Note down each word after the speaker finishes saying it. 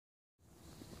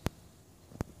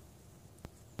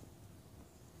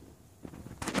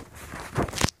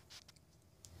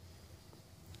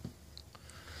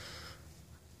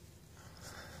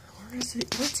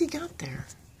What's he got there?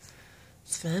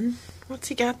 Sven, what's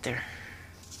he got there?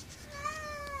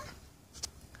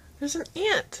 There's an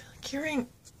ant carrying...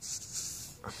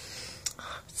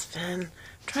 Sven,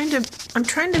 I'm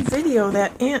trying to video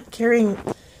that ant carrying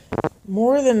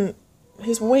more than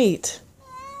his weight.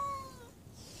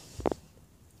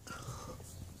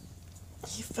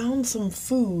 He found some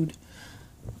food.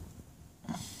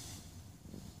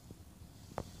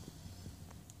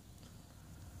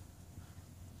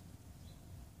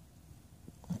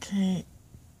 Okay,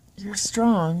 you're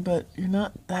strong, but you're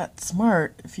not that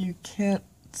smart if you can't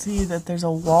see that there's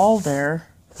a wall there.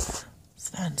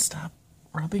 Sven, stop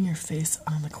rubbing your face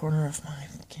on the corner of my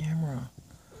camera.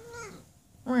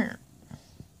 Where?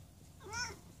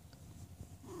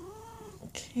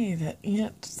 Okay, that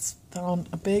ant found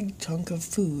a big chunk of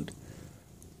food,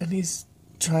 and he's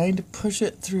trying to push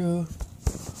it through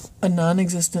a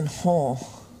non-existent hole.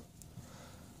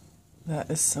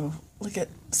 That is so... Look at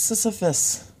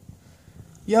Sisyphus.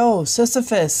 Yo,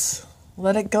 Sisyphus,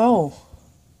 let it go.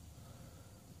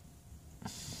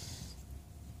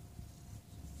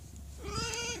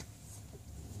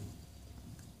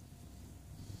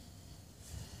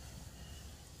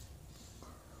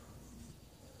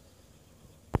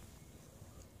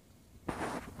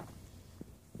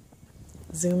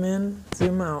 Zoom in,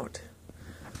 zoom out.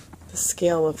 The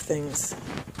scale of things.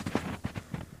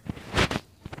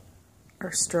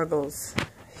 Our struggles.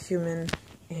 Human,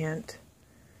 ant,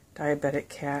 diabetic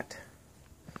cat.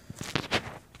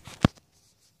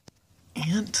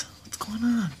 Ant? What's going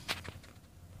on?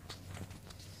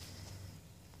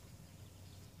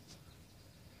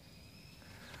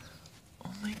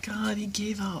 Oh my God, he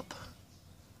gave up.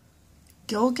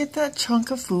 Go get that chunk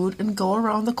of food and go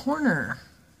around the corner.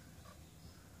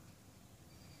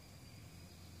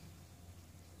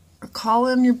 Or call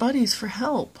in your buddies for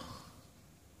help.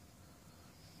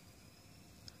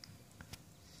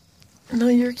 No,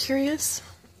 you're curious?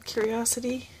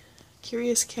 Curiosity?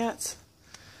 Curious cats?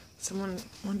 Someone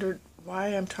wondered why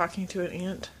I'm talking to an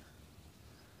ant.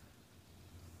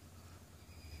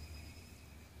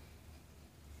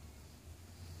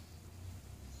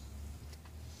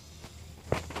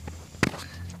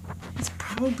 He's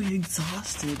probably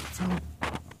exhausted from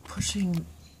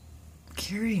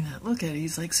carrying that. Look at it,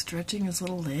 he's like stretching his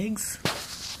little legs.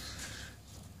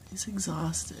 He's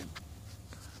exhausted.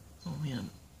 Oh man.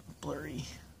 Blurry.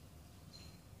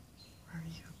 Where are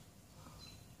you?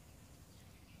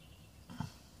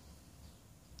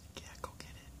 Yeah, go get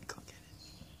it. Go get it.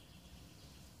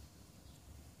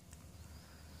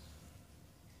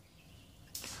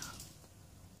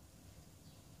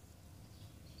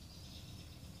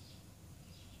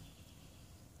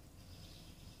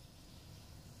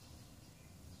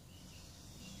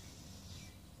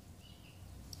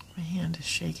 My hand is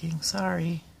shaking.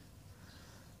 Sorry.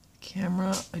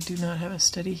 Camera, I do not have a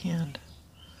steady hand.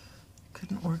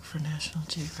 Couldn't work for National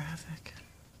Geographic.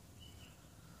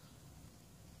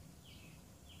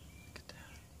 Look at that.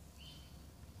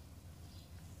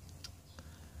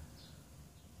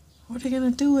 What are you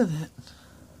going to do with it?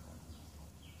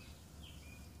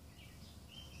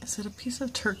 Is it a piece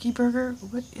of turkey burger?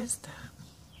 What is that?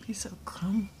 Piece of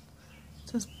crumb? It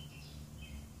says,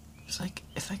 it's like,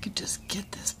 if I could just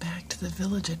get this back to the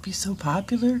village, I'd be so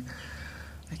popular.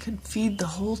 I could feed the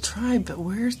whole tribe, but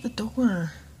where's the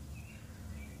door?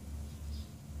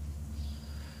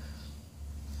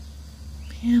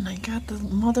 Man, I got the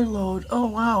mother lode. Oh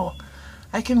wow.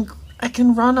 I can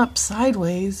run up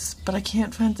sideways, but I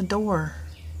can't find the door.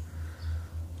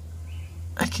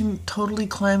 I can totally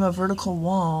climb a vertical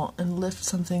wall and lift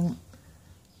something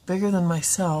bigger than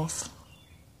myself.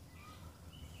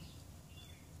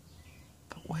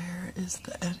 But where is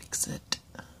the exit?